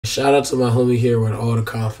Shout out to my homie here with all the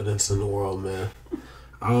confidence in the world, man.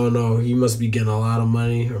 I don't know, he must be getting a lot of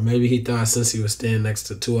money, or maybe he thought since he was standing next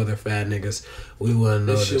to two other fat niggas, we wouldn't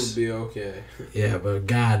notice. This should be okay. Yeah, but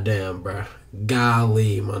goddamn, bro.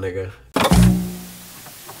 Golly, my nigga.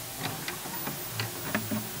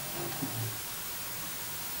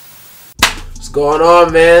 What's going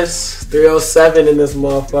on, man? It's 307 in this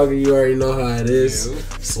motherfucker. You already know how it is. Yeah.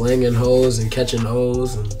 Slinging hoes and catching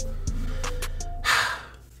O's and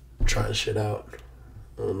trying shit out.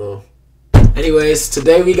 I don't know. Anyways,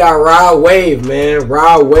 today we got Rod Wave, man.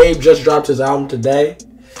 Rod Wave just dropped his album today.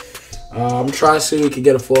 I'm trying to see if we can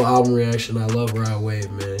get a full album reaction. I love Rod Wave,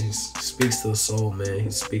 man. He speaks to the soul, man.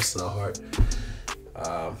 He speaks to the heart.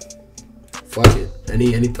 Fuck it.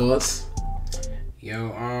 Any thoughts?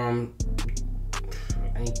 Yo,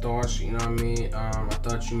 any thoughts? You know what I mean? I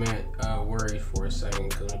thought you meant worried for a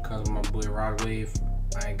second because of my boy Rod Wave,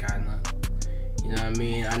 I ain't got none. You know what I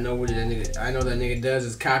mean? I know what that nigga does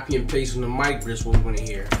is copy and paste from the mic, but that's what we want to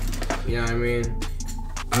hear. You know what I mean?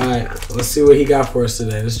 Alright, let's see what he got for us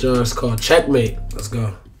today. This joint is called Checkmate. Let's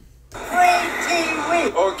go.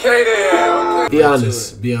 Okay then. Okay.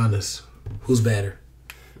 Be honest. Who's better?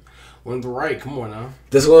 One's right. Come on now.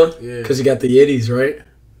 This one? Yeah. Because you got the Yiddies, right?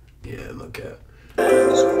 Yeah, no cap.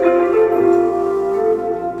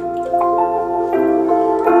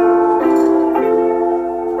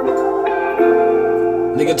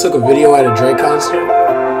 Nigga took a video at a Drake concert.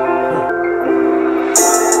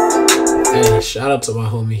 Hey, shout out to my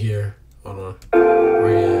homie here. Hold on.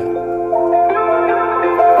 Where you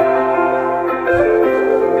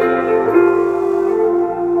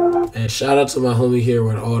at? Hey, shout out to my homie here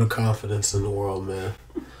with all the confidence in the world, man.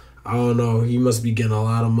 I don't know, he must be getting a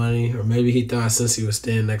lot of money, or maybe he thought since he was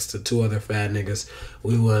standing next to two other fat niggas,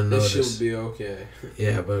 we wouldn't notice. This should be okay.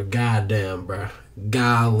 Yeah, but goddamn, bro.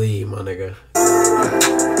 Golly, my nigga.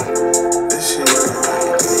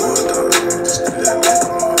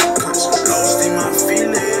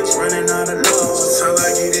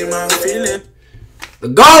 The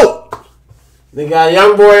GOAT! They got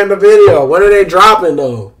Youngboy in the video. When are they dropping,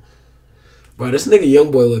 though? Bro, this nigga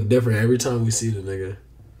Youngboy look different every time we see the nigga.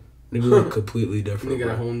 Nigga look completely different. Nigga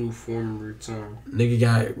got a whole new form of return. Nigga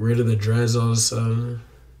got rid of the dreads all of a sudden.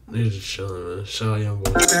 Nigga just chilling, man. Shout out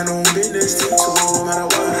Youngboy.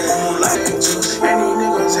 Any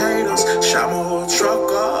niggas haters, shot my whole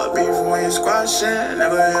truck up. Beef when you squashing,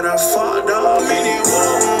 never had a fucked up. Many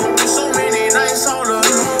wounds, so many nights all alone.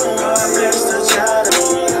 God bless the child.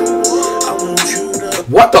 I want you to.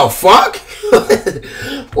 What the fuck?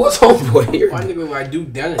 What's homeboy here? Why nigga like do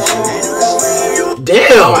Dennis?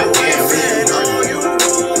 Damn!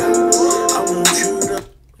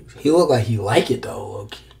 He look like he like it though,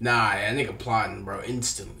 look. Nah, that nigga plotting, bro,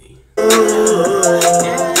 instantly.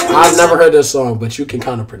 I've never heard this song, but you can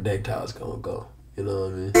kind of predict how it's gonna go. You know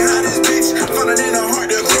what I mean?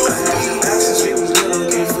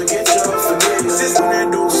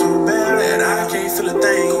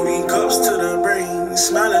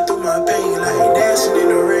 Smiling through my pain, like dancing in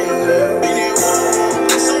the rain.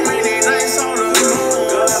 So many nights on the moon.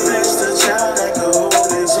 God bless the child that could hold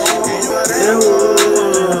his own.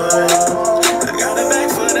 I got it back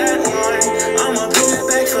for that one. I'ma put it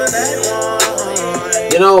back for that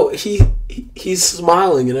one. You know, he's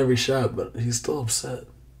smiling in every shot, but he's still upset.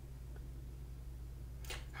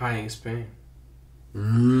 High in Spain.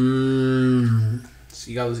 So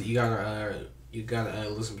you gotta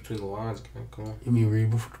listen between the lines. Come on. You mean read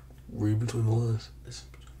between the lines? Listen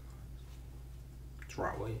between the lines. It's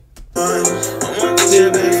Rod Wave. I'ma put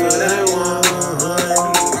it back for that one.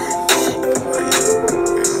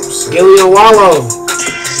 Gilly and Wallow.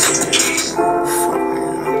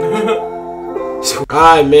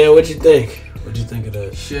 Alright, man, what'd you think? What'd you think of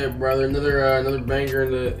that? Shit, brother, another banger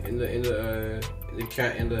in the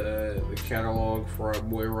catalog for our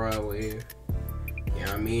boy Rod Wave. You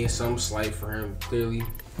know what I mean? Some slight for him, clearly.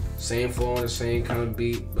 Same flow on the same kind of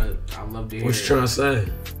beat, but I love to hear What you trying to say?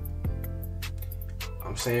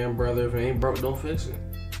 I'm saying, brother, if it ain't broke, don't fix it.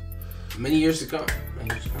 Many years to come.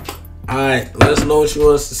 Alright, let us know what you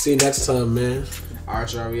want us to see next time, man.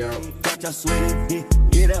 Alright, y'all, we out.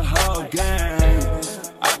 Get a whole gang.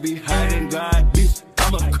 I be hiding God, bitch.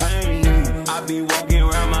 I'm a crane. I be walking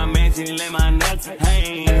around my mansion, let my nuts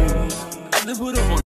hang. I just put up on